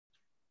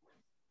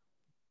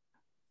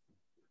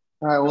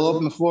All right, we'll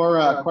open the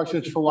floor.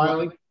 Questions for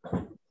Wiley?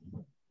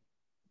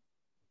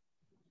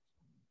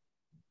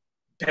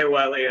 Hey,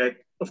 Wiley.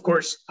 Of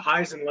course,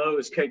 highs and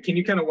lows. Can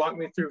you kind of walk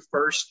me through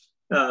first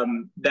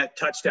that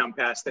touchdown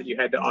pass that you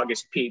had to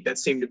August Pete? That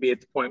seemed to be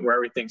at the point where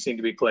everything seemed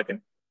to be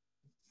clicking.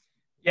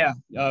 Yeah,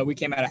 we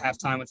came out of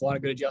halftime with a lot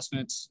of good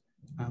adjustments.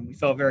 We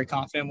felt very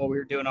confident in what we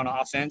were doing on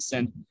offense,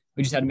 and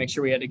we just had to make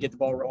sure we had to get the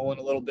ball rolling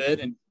a little bit.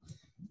 And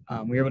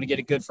we were able to get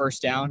a good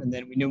first down. And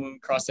then we knew when we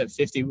crossed that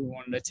 50, we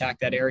wanted to attack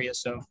that area.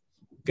 So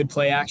good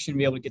play action,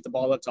 be able to get the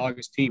ball up to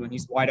August Pete. When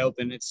he's wide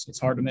open, it's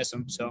hard to miss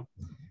him. So,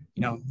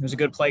 it was a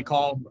good play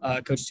call.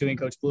 Coach Tui and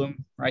Coach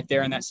Bloom right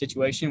there in that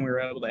situation. We were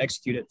able to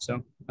execute it. So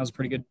that was a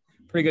pretty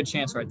good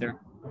chance right there.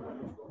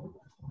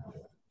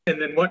 And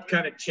then what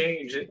kind of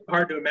changed? It's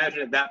hard to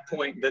imagine at that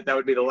point that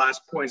would be the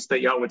last points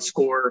that y'all would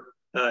score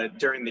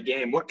during the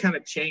game. What kind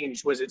of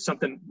change? Was it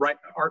something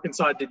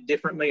Arkansas did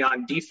differently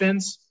on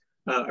defense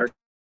or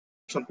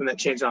something that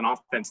changed on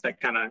offense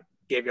that kind of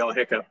gave y'all a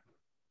hiccup?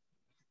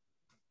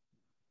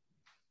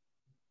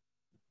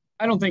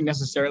 I don't think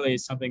necessarily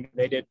it's something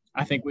they did.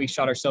 I think we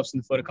shot ourselves in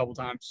the foot a couple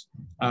times.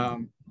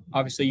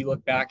 Obviously, you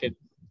look back at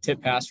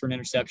tip pass for an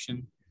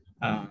interception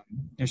on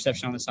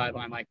the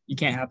sideline. Like, you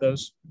can't have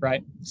those,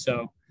 right?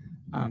 So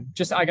I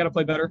got to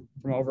play better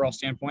from an overall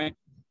standpoint.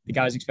 The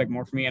guys expect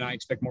more from me, and I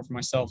expect more from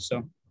myself.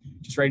 So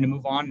just ready to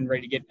move on and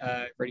ready to get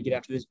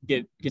after this,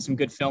 get some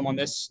good film on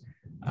this,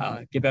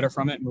 get better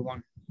from it, and move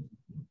on.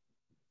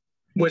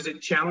 Was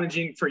it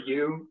challenging for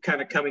you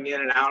kind of coming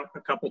in and out a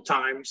couple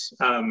times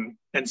and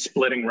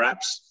splitting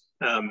reps?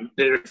 Did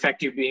it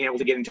affect you being able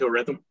to get into a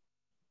rhythm?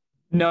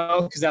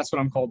 No, because that's what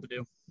I'm called to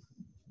do.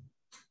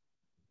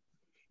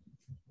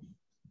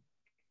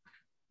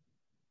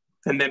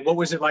 And then what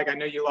was it like? I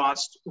know you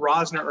lost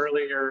Rosner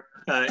earlier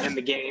in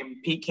the game.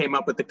 Pete came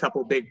up with a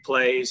couple big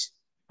plays,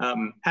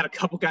 had a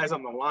couple guys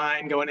on the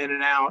line going in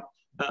and out.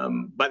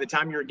 By the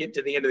time you were getting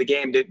to the end of the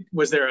game,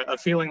 was there a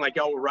feeling like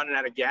y'all were running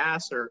out of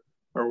gas, or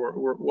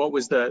what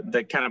was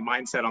the kind of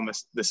mindset on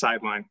the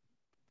sideline?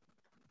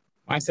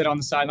 Mindset on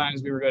the sideline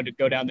is we were going to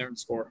go down there and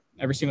score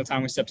every single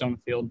time we stepped on the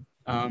field.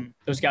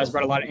 Those guys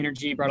brought a lot of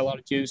energy, brought a lot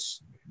of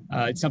juice.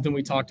 It's something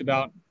we talked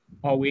about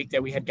all week,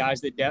 that we had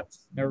guys that depth,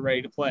 they were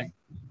ready to play.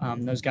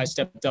 Those guys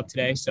stepped up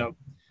today. So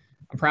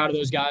I'm proud of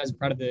those guys. I'm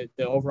proud of the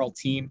overall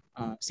team.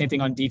 Same thing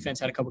on defense,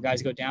 had a couple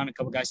guys go down, a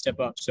couple guys step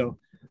up. So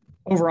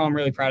overall, I'm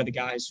really proud of the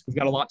guys. We've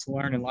got a lot to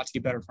learn and a lot to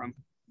get better from.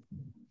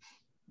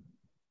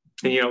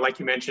 And, like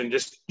you mentioned,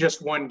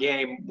 just one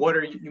game.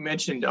 You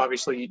mentioned,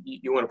 obviously,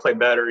 you want to play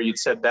better. You'd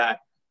said that.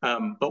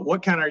 But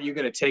what kind are you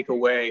going to take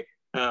away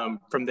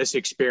from this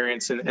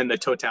experience and the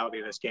totality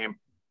of this game?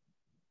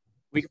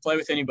 We can play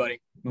with anybody.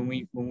 When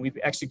we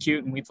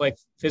execute and we play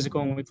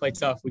physical and we play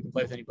tough, we can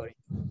play with anybody.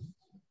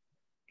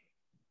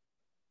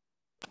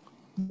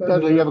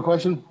 Dudley, you have a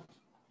question?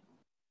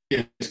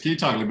 Yes. Can you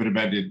talk a little bit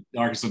about, did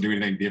Arkansas do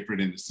anything different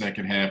in the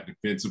second half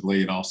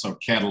defensively? And also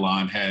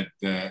Catalan had,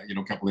 a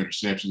couple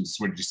interceptions.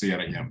 What did you see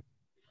out of him?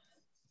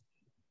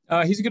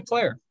 He's a good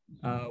player.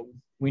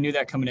 We knew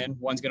that coming in.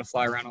 One's going to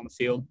fly around on the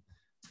field.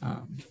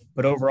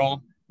 But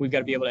overall, we've got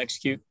to be able to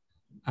execute.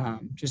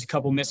 Just a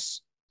couple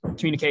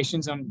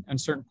miscommunications on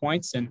certain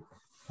points. And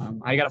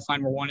I got to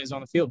find where one is on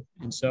the field.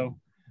 And so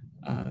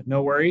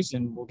no worries,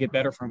 and we'll get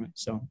better from it.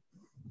 So.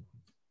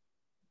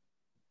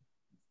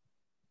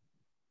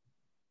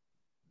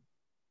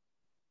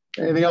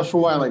 Anything else for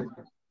Wiley?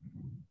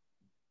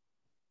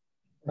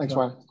 Thanks,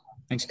 Wiley.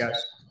 Thanks, guys.